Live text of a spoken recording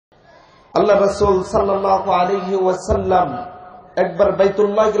আল্লাহ রাসূল সাল্লাল্লাহু আলাইহি ওয়াসাল্লাম একবার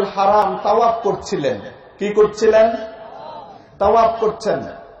বাইতুল্লাহিল হারাম তাওয়াফ করছিলেন। কি করছিলেন? তাওয়াফ করছেন।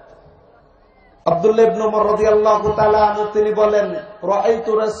 আব্দুল ইবনে উমর রাদিয়াল্লাহু তাআলা আনহু তিনি বলেন,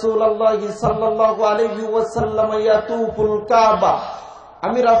 রাআইতু রাসূলুল্লাহি সাল্লাল্লাহু আলাইহি ওয়াসাল্লাম ইয়াতুফুল কাবা।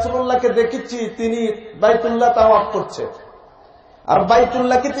 আমি রাসূলুল্লাহকে দেখেছি তিনি বাইতুল্লাহ তাওয়াফ করছে। আর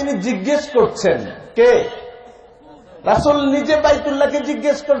বাইতুল্লাহকে তিনি জিজ্ঞেস করছেন। কে? রাসূল নিজে বাইতুল্লাহকে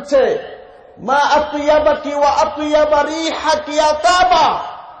জিজ্ঞেস করছে, মা আতইয়াবাকি ওয়া আতইয়াবা রিহাকি ইয়া কাবা।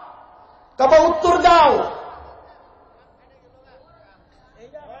 কাবা উত্তর দাও।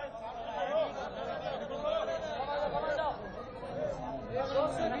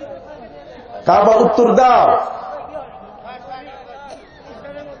 কাবা উত্তর দাও।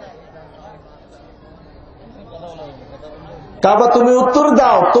 কাবা তুমি উত্তর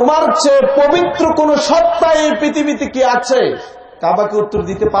দাও, তোমার চেয়ে পবিত্র কোন সত্তা এই পৃথিবীতে কি আছে? কাবাকে উত্তর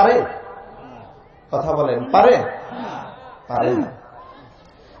দিতে পারে? কথা বলেন, পারে? পারে না।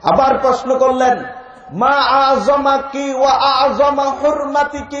 আবার প্রশ্ন করলেন, মা আযমাকি ওয়া আযমা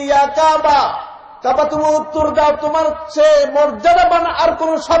হুরমাতিকি ইয়া কাবা। কাবা তুমি উত্তর দাও, তোমার চেয়ে মর্যাদাবান আর কোন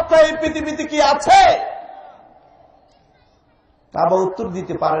সত্তা এই পৃথিবীতে কি আছে? কাবা উত্তর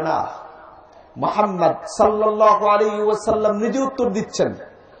দিতে পারে না। মুহাম্মদ সাল্লাল্লাহু আলাইহি ওয়াসাল্লাম নিজে উত্তর দিচ্ছেন,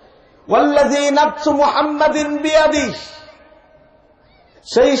 ওয়াল্লাযী নাফসু মুহাম্মাদিন বিয়াদিহি।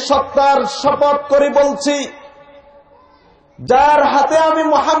 সেই সত্তার শপথ করে বলছি যার হাতে আমি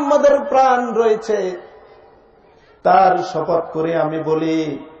মুহাম্মদের প্রাণ রয়েছে, তার শপথ করে আমি বলি,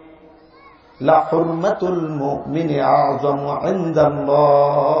 লা হুরমাতুল মুমিনি আযমু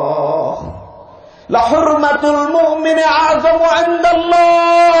ইনদাল্লাহ। লা হুরমাতুল মুমিনি আযমু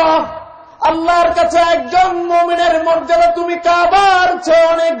ইনদাল্লাহ। আল্লাহর কাছে একজন মুমিনের মর্যাদা তুমি কাবার চেয়ে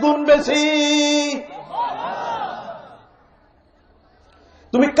অনেক গুণ বেশি।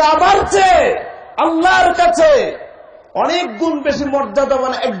 তুমি কাবার চেয়ে আল্লাহর কাছে অনেক গুণ বেশি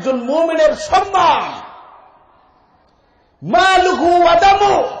মর্যাদাবান একজন মুমিনের সম্মান। মালুহু ওয়া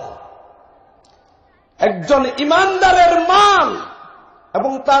দামু। একজন ইমানদারের মাল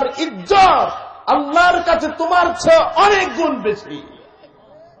এবং তার ইজ্জত আল্লাহর কাছে তোমার চেয়ে অনেক গুণ বেশি।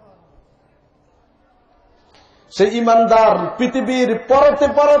 সেই ইমানদার পৃথিবীর পরতে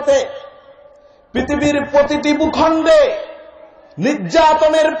পরতে, পৃথিবীর প্রতিটি ভূখণ্ডে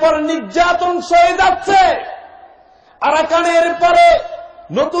নির্যাতনের পর নির্যাতন সয়ে যাচ্ছে। আরাকানের পরে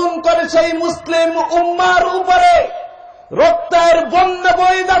নতুন করে সেই মুসলিম উম্মার উপরে রক্তের বন্যা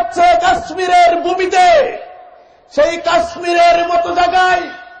বয়ে যাচ্ছে কাশ্মীরের ভূমিতে। সেই কাশ্মীরের মতো জায়গায়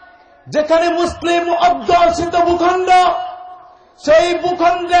যেখানে মুসলিম অধ্যুষিত ভূখণ্ড, সেই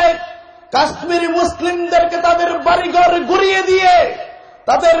ভূখণ্ডে কাশ্মীরি মুসলিমদেরকে তাদের বাড়িঘর গুড়িয়ে দিয়ে,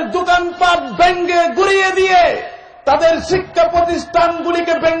 তাদের দোকানপাট ভেঙ্গে গুড়িয়ে দিয়ে, তাদের শিক্ষা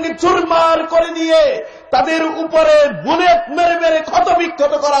প্রতিষ্ঠানগুলিকে ভেঙ্গে চুরমার করে দিয়ে তাদের উপরে বুলেট মেরে মেরে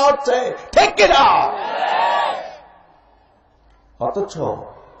ক্ষতবিক্ষত করা হচ্ছে। ঠিক কিনা? অথচ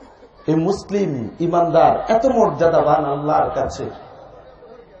এই মুসলিম ইমানদার এত মর্যাদাবান আল্লাহর কাছে।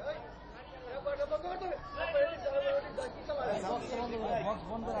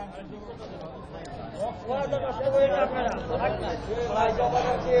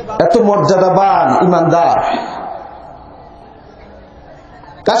 এত মর্যাদাবান ইমানদার।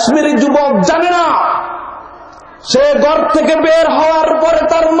 কাশ্মীরি যুবক জানে না সে ঘর থেকে বের হওয়ার পরে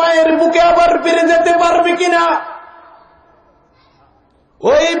তার মায়ের বুকে আবার ফিরে যেতে পারবে কিনা।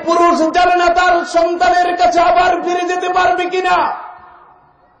 ওই পুরুষ জানে না তার সন্তানের কাছে আবার ফিরে যেতে পারবে কিনা।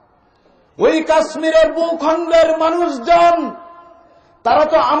 ওই কাশ্মীরের ভূখণ্ডের মানুষজন তারা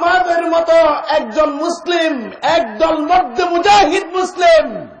তো আমাদের মতো একজন মুসলিম, একদল মধ্যে মুজাহিদ মুসলিম।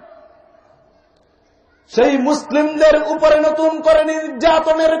 সেই মুসলিমদের উপরে নতুন করে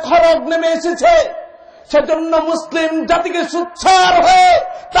নির্যাতনের খড়গ নেমে এসেছে। সেজন্য মুসলিম জাতিকে সুচ্চার হয়ে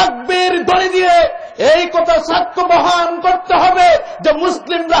তাকবীর ধ্বনি দিয়ে এই কথা সাক্ষ্য বহন করতে হবে যে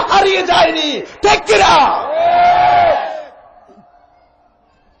মুসলিমরা হারিয়ে যায়নি। ঠিক কিনা?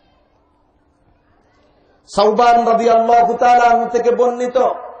 সাওবান রাদিয়াল্লাহু তাআলা আনহু থেকে বর্ণিত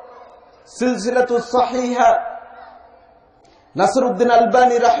সিলসিলাতুস সহিহা, নাসরউদ্দিন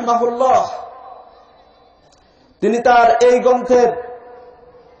আলবানী রাহিমাহুল্লাহ তিনি তার এই গ্রন্থের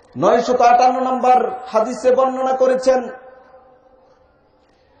 958 নম্বর হাদিসে বর্ণনা করেছেন,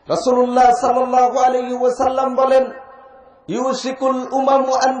 রাসূলুল্লাহ সাল্লাল্লাহু আলাইহি ওয়াসাল্লাম বলেন, ইউশিকুল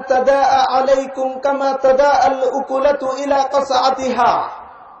উমামু আন তাদাআ আলাইকুম কামা তাদাআল উকুলাতু ইলা কাসআতিহা।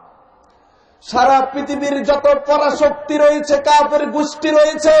 সারা পৃথিবীর যত পরাশক্তি রয়েছে, কাফের গোষ্ঠী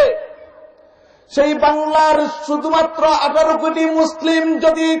রয়েছে, সেই বাংলার শুধুমাত্র 18 কোটি মুসলিম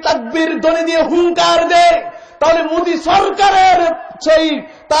যদি তাকবীর ধ্বনি দিয়ে হুঙ্কার দেয়, তাহলে মোদী সরকারের সেই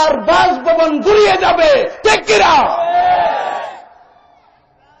তার বাসভবন গুড়িয়ে যাবে, ঠিক কিনা?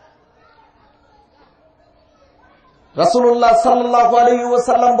 রাসূলুল্লাহ সাল্লাল্লাহু আলাইহি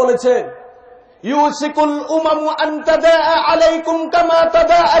ওয়াসাল্লাম বলেছে, ইউসিকুল উমামু আন তাদাআ আলাইকুম কামা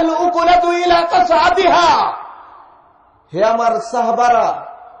তাদাআল উকুলাতু ইলা কাসআতিহা। হে আমার সাহাবারা,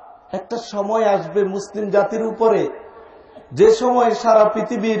 একটা সময় আসবে মুসলিম জাতির উপরে, যে সময় সারা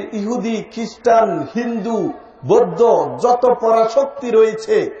পৃথিবীর ইহুদি, খ্রিস্টান, হিন্দু, বৌদ্ধ, যত পরাশক্তি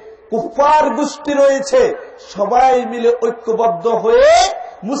রয়েছে, কুফফার গোষ্ঠী রয়েছে, সবাই মিলে ঐক্যবদ্ধ হয়ে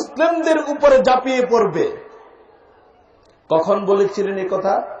মুসলিমদের উপরে ঝাঁপিয়ে পড়বে। কখন বলেছিলেন এ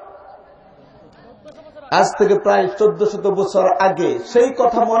কথা? আজ থেকে প্রায় 1400 বছর আগে। সেই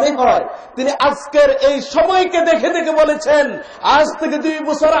কথা মনে হয় তিনি আজকের এই সময়কে দেখে দেখে বলেছেন। আজ থেকে 2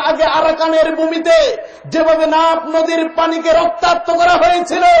 বছর আগে আরাকানের ভূমিতে যেভাবে নাফ নদীর পানিকে রক্তাক্ত করা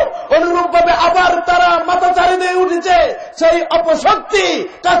হয়েছিল, অনুরূপভাবে আবার তারা মাথাচাড়ি দিয়ে উঠেছে। সেই অপশক্তি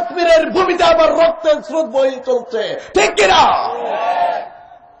কাশ্মীরের ভূমিতে আবার রক্তের স্রোত বয়ে চলছে, ঠিক কিনা?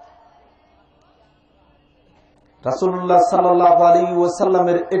 রাসূলুল্লাহ সাল্লাল্লাহু আলাইহি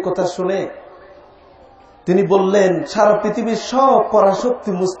ওয়াসাল্লামের একথা শুনে তিনি বললেন, সারা পৃথিবীর সব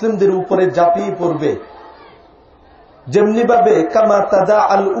পরাশক্তি মুসলিমদের উপরে ঝাঁপিয়ে পড়বে। যেমনি ভাবে কামা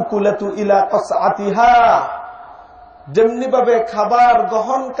তাদাআল উকুলাতু ইলা কাসআতিহা, যেমনি ভাবে খাবার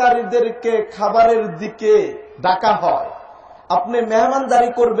গ্রহণকারীদেরকে খাবারের দিকে ডাকা হয়। আপনি মেহমানদারি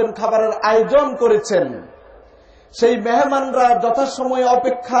করবেন, খাবারের আয়োজন করেছেন, সেই মেহমানরা যথাসময়ে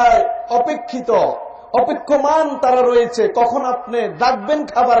অপেক্ষমান তারা রয়েছে, কখন আপনি ডাকবেন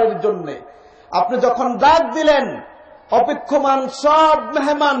খাবারের জন্য। আপনি যখন ডাক দিলেন, অপেক্ষমান সব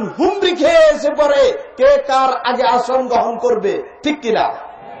মেহমান হুমড়ি খেয়ে এসে পড়ে কে কার আগে আসন গ্রহণ করবে, ঠিক কিনা?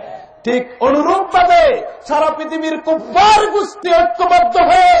 ঠিক অনুরূপ ভাবে সারা পৃথিবীর কুফফার গোষ্ঠী ঐক্যবদ্ধ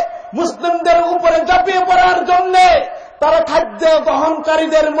হয়ে মুসলিমদের উপরে ঝাঁপিয়ে পড়ার জন্য তারা খাদ্য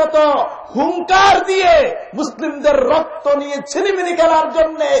গ্রহণকারীদের মতো হুঙ্কার দিয়ে মুসলিমদের রক্ত নিয়ে ছিনিমিনি খেলার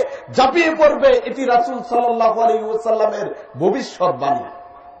জন্য ঝাঁপিয়ে পড়বে। এটি রাসূল সাল্লাল্লাহু আলাইহি ওয়াসাল্লামের ভবিষ্যৎবাণী।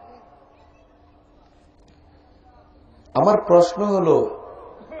 আমার প্রশ্ন হলো,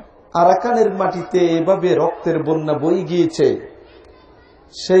 আরাকানের মাটিতে এভাবে রক্তের বন্যা বয়ে গিয়েছে,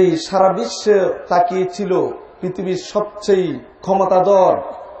 সেই সারা বিশ্বে তাকিয়েছিল পৃথিবীর সবচেয়ে ক্ষমতাধর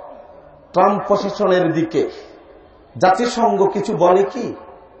ট্রাম্প প্রশাসনের দিকে। জাতিসংঘ কিছু বলে কি?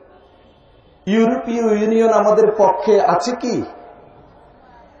 ইউরোপীয় ইউনিয়ন আমাদের পক্ষে আছে কি?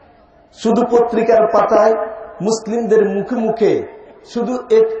 শুধু পত্রিকার পাতায় মুসলিমদের মুখে মুখে শুধু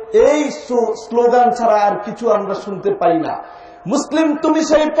এই স্লোগান ছাড়া আর কিছু আমরা শুনতে পাই না। মুসলিম, তুমি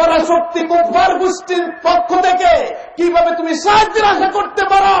সেই পরাশক্তি কুফফার গোষ্ঠীর পক্ষ থেকে কিভাবে তুমি সাহায্যের আশা করতে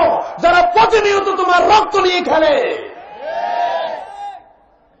পারো, যারা প্রতিনিয়ত তোমার রক্ত নিয়ে খেলে?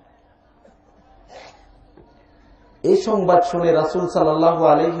 এই সংবাদ শুনে রাসূল সাল্লাল্লাহু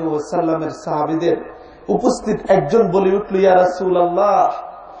আলাইহি ওয়াসাল্লামের সাহাবীদের উপস্থিত একজন বলে উঠল, ইয়া রাসূলুল্লাহ,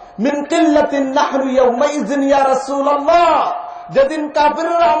 মিন কিল্লাতিন নাহনু ইয়াউমাইযিন ইয়া রাসূলুল্লাহ। যেদিন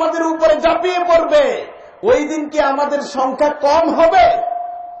কাফিররা আমাদের উপরে ঝাঁপিয়ে পড়বে, ওই দিন কি আমাদের সংখ্যা কম হবে?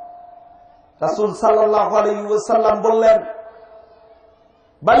 রাসূল সাল্লাল্লাহু আলাইহি ওয়াসাল্লাম বললেন,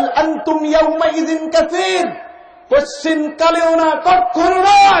 বাল আনতুম ইয়াউমাইযিন কাসীর। কোশ্চিন কালেও না, কখনো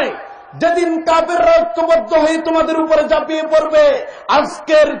নয়। যেদিন কাফিররা ঐক্যবদ্ধ হয়ে তোমাদের উপরে ঝাঁপিয়ে পড়বে,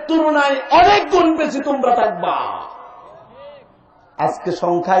 আজকের তুলনায় অনেক গুণ বেশি তোমরা থাকবা। আজকে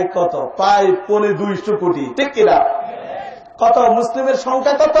সংখ্যায় কত? প্রায় 250 কোটি, ঠিক কিনা? কত মুসলিমের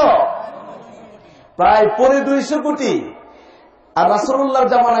সংখ্যা? কত? প্রায় 250 কোটি। আর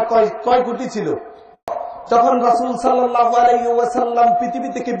রাসূলুল্লাহর জামানা কয় কোটি ছিল? যখন রাসূল সাল্লাল্লাহু আলাইহি ওয়াসাল্লাম পৃথিবী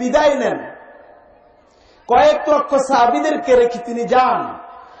থেকে বিদায় নেন, কয়েক লক্ষ সাহাবীদেরকে রেখে তিনি যান।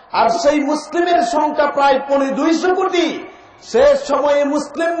 আর সেই মুসলিমের সংখ্যা প্রায় 250 কোটি। শেষ সময়ে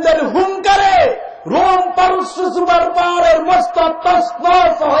মুসলিমদের হুঙ্কারে রোম পারস্য সুপার পাওয়ারের মস্ত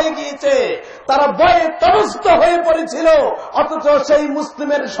তছনছ হয়ে গিয়েছে, তারা ভয়ে ত্রস্ত হয়ে পড়েছিল। অথচ সেই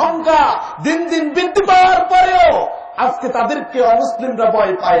মুসলিমের সংখ্যা দিন দিন বৃদ্ধি পাওয়ার পরেও আজকে তাদেরকে অমুসলিমরা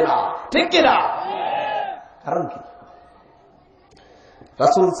ভয় পায় না, ঠিক কিনা? কারণ কি?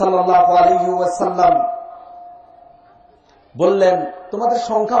 রাসূল সাল্লাল্লাহু আলাইহি ওয়াসাল্লাম বললেন, তোমাদের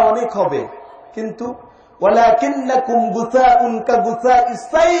সংখ্যা অনেক হবে, কিন্তু ওয়ালাকিন্নাকুম গুসাউন কাগুসাইস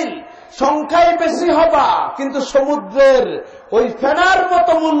সাইল, সংখ্যায় বেশি হবা কিন্তু সমুদ্রের ওই ফেনার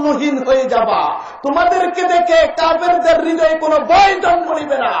মতো মূল্যহীন হয়ে যাবা। তোমাদেরকে দেখে কাফেরদের হৃদয়ে কোনো ভয় জন্ম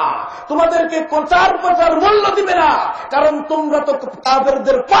নিবে না, তোমাদেরকে কোচার প্রচার মূল্য দিবে না, কারণ তোমরা তো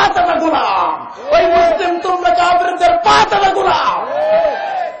কাফেরদের পা চাটা গোলাম। ওই মুসলিম, তোমরা কাফেরদের পা চাটা গোলাম।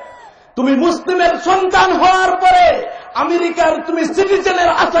 তুমি মুসলিমের সন্তান হওয়ার পরে আমেরিকার তুমি সিটিজেনের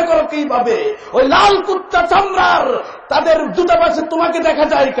আশা করো কিভাবে? ওই লাল কুত্তা চামড়ার তাদের দূতাবাসে তোমাকে দেখা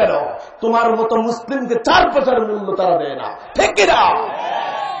যায় কেন? তোমার মতো মুসলিমকে 4 পয়সার মূল্য তারা দেয় না, ঠিক কিনা?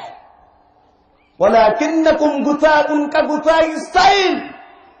 ওয়ালাকিন্নাকুম গুসাউন কাগুসাইস সাইল,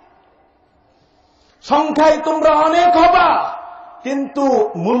 সংখ্যায় তোমরা অনেক হবা কিন্তু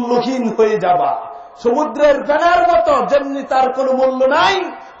মূল্যহীন হয়ে যাবা। সমুদ্রের ফেনার মতো, যেমনি তার কোনো মূল্য নাই,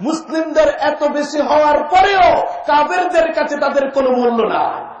 মুসলিমদের এত বেশি হওয়ার পরেও কাফেরদের কাছে তাদের কোনো মূল্য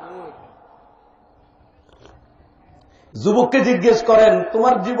নাই। যুবককে জিজ্ঞেস করেন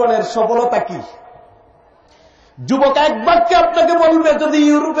তোমার জীবনের সফলতা কি? যুবক এক বাক্যে আপনাকে বলবে যদি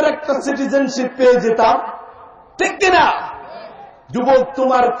ইউরোপের একটা সিটিজেনশিপ পেয়ে যেতাম, ঠিক কিনা? যুবক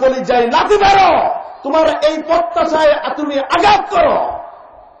তোমার কলিজায় লাথি মারো, তোমার এই প্রত্যাশায় তুমি আঘাত করো।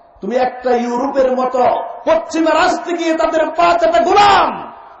 তুমি একটা ইউরোপের মতো পশ্চিমা রাষ্ট্রে গিয়ে তাদের 5টা গোলাম,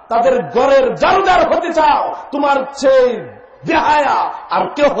 তাদের ঘরের জারুদার হতে চাও, তোমার চেয়ে বেহায়া আর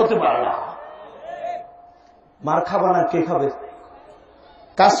কেউ হতে পারে না। মার খাবা না, কে খাবে?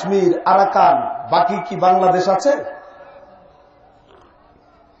 কাশ্মীর, আরাকান, বাকি কি বাংলাদেশ আছে?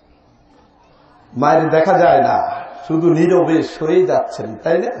 মায়ের দেখা যায় না, শুধু নীরবে সরে যাচ্ছেন,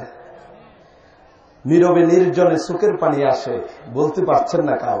 তাই না? নীরবে নির্জনে চোখের পানি আসে, বলতে পারছেন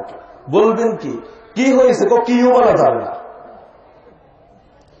না কাউকে। বলবেন কি? কি হয়েছে? কিও বলা যাবে না।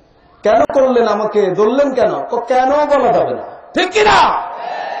 কেন করলেন আমাকে, ধরলেন কেন? কেন বলা যাবে না, ঠিক কিনা?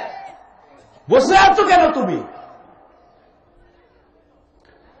 বসে আছো কেন তুমি?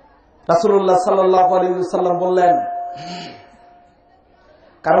 রাসূলুল্লাহ সাল্লাল্লাহু আলাইহি ওয়াসাল্লাম বললেন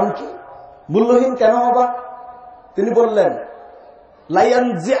কারণ কি? মূল্যহীন কেন হবা? তিনি বললেন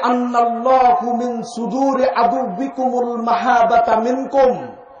লায়ানজিআন্নাল্লাহু মিন সুদুরি আদুবিকুমুল মাহাবাতা মিনকুম,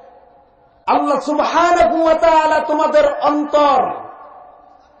 আল্লাহ সুবহানাহু ওয়া তাআলা তোমাদের অন্তর,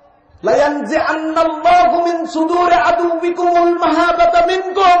 লায়ানজিআন্নাল্লাহু মিন সুদুরি আদুবিকুমুল মাহাবাতা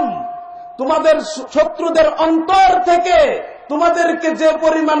মিনকুম, তোমাদের শত্রুদের অন্তর থেকে তোমাদেরকে যে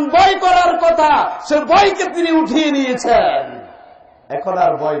পরিমাণ ভয় করার কথা সে ভয়কে তিনি উঠিয়ে নিয়েছেন। এখন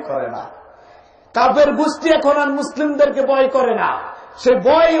আর ভয় করে না। কাফের গোষ্ঠী এখন আর মুসলিমদেরকে ভয় করে না, সে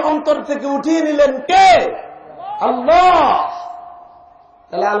ভয় অন্তর থেকে উঠিয়ে নিলেন কে? আল্লাহ।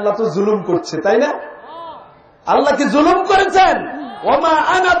 তাহলে আল্লাহ তো জুলুম করছে, তাই না? আল্লাহ কি জুলুম করেছেন? ওমা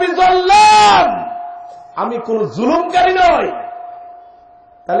আনা বিযাল্লাম, আমি কোন জুলুমকারী নই।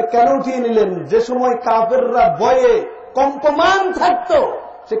 তাহলে কেন উঠিয়ে নিলেন? যে সময় কাফেররা ভয়ে কম্পমান থাকতো,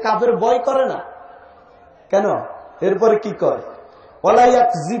 সে কাফের ভয় করে না কেন? এরপরে কি করে? ওয়ালা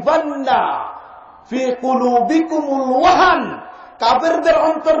ইয়াকযিবান্না ফি কুলুবিকুমুল ওয়াহান, কাফেরদের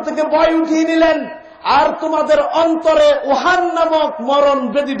অন্তর থেকে ভয় উঠিয়ে নিলেন আর তোমাদের অন্তরে ওহান নামক মরণ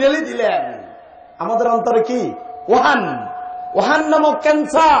ব্যাধি ঢেলে দিলেন। আমাদের অন্তরে কি? ওহান, ওহান নামক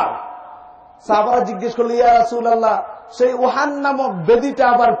ক্যান্সার। সাহাবারা জিজ্ঞেস করল ইয়া রাসূলুল্লাহ, সেই ওহান নামক ব্যাধিটা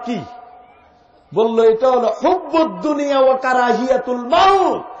আবার কি? বলল এটা হলো হুব্বুদ দুনিয়া ওয়া কারাহিয়াতুল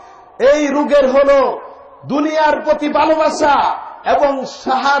মাউত। এই রোগের হলো দুনিয়ার প্রতি ভালোবাসা এবং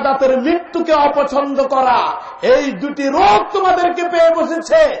শাহাদাতের মৃত্যুকে অপছন্দ করা। এই দুটি রোগ তোমাদেরকে পেয়ে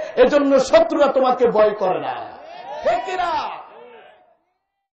বসেছে, এজন্য শত্রুরা তোমাকে ভয় করে না, ঠিক কিনা?